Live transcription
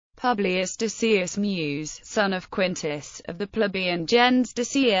Publius Decius Mus, son of Quintus, of the plebeian gens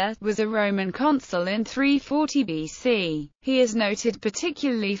Decia, was a Roman consul in 340 BC. He is noted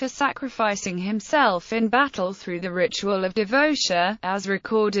particularly for sacrificing himself in battle through the ritual of Decia, as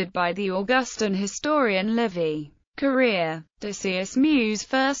recorded by the Augustan historian Livy. Career. Decius Mus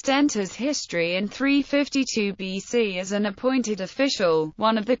first enters history in 352 BC as an appointed official,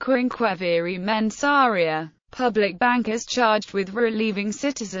 one of the quinqueviri mensaria, public bankers charged with relieving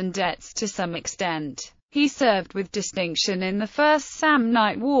citizen debts to some extent. He served with distinction in the First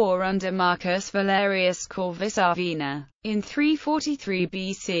Samnite War under Marcus Valerius Corvus Arvina. In 343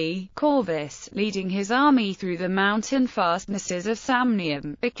 BC, Corvus, leading his army through the mountain fastnesses of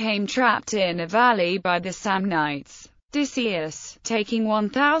Samnium, became trapped in a valley by the Samnites. Decius, taking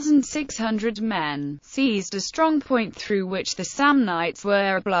 1,600 men, seized a strong point through which the Samnites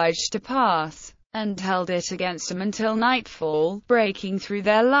were obliged to pass, and held it against them until nightfall. Breaking through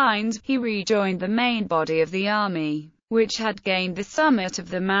their lines, he rejoined the main body of the army, which had gained the summit of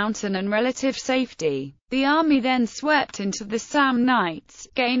the mountain and relative safety. The army then swept into the Samnites,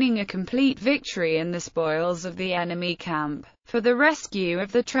 gaining a complete victory in the spoils of the enemy camp. For the rescue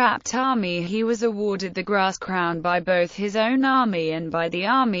of the trapped army he was awarded the grass crown by both his own army and by the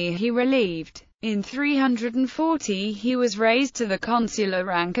army he relieved. In 340 he was raised to the consular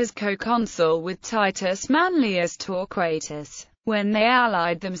rank as co-consul with Titus Manlius Torquatus, when they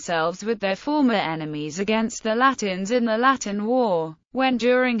allied themselves with their former enemies against the Latins in the Latin War. When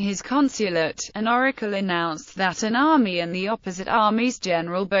during his consulate, an oracle announced that an army and the opposite army's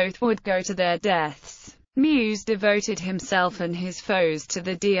general both would go to their deaths, Mus devoted himself and his foes to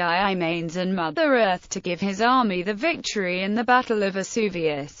the Dii Manes and Mother Earth to give his army the victory in the Battle of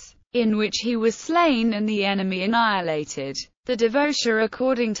Vesuvius, in which he was slain and the enemy annihilated. The Devotia,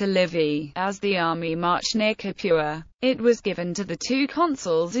 according to Livy, as the army marched near Capua, it was given to the two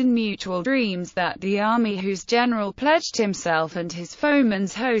consuls in mutual dreams that the army whose general pledged himself and his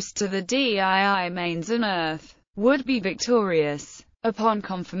foeman's host to the Dii Manes and Earth would be victorious. Upon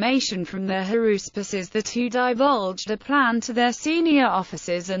confirmation from the haruspices, the two divulged a plan to their senior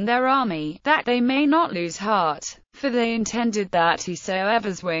officers and their army, that they may not lose heart, for they intended that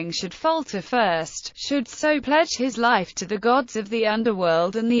whosoever's wing should falter first, should so pledge his life to the gods of the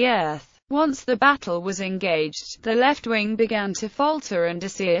underworld and the earth. Once the battle was engaged, the left wing began to falter and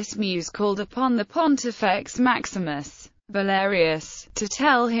Decius Mus called upon the Pontifex Maximus Valerius to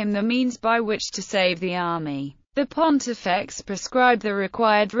tell him the means by which to save the army. The Pontifex prescribed the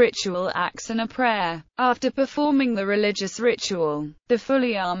required ritual acts and a prayer. After performing the religious ritual, the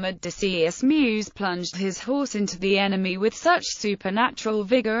fully armored Decius Mus plunged his horse into the enemy with such supernatural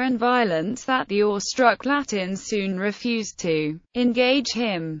vigor and violence that the awe-struck Latins soon refused to engage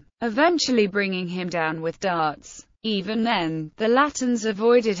him, eventually bringing him down with darts. Even then, the Latins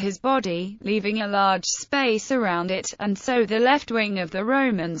avoided his body, leaving a large space around it, and so the left wing of the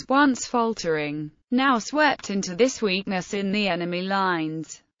Romans, once faltering, now swept into this weakness in the enemy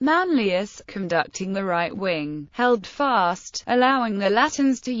lines. Manlius, conducting the right wing, held fast, allowing the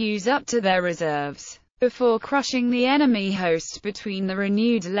Latins to use up to their reserves, before crushing the enemy host between the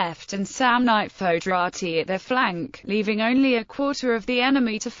renewed left and Samnite foederati at their flank, leaving only a quarter of the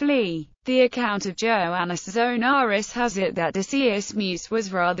enemy to flee. The account of Joannes Zonaras has it that Decius Mus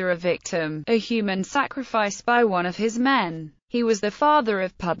was rather a victim, a human sacrifice by one of his men. He was the father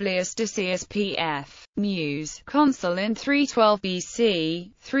of Publius Decius P.F. Mus, consul in 312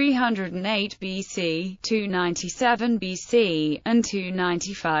 BC, 308 BC, 297 BC, and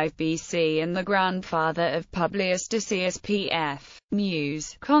 295 BC, and the grandfather of Publius Decius P.F.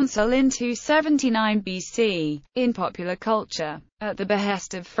 Mus, consul in 279 BC. In popular culture, at the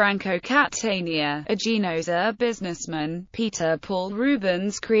behest of Franco Catania, a Genoese businessman, Pieter Paul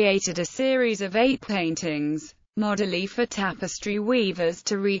Rubens created a series of 8 paintings, modelly for tapestry weavers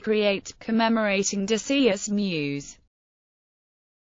to recreate, commemorating Decius Mus.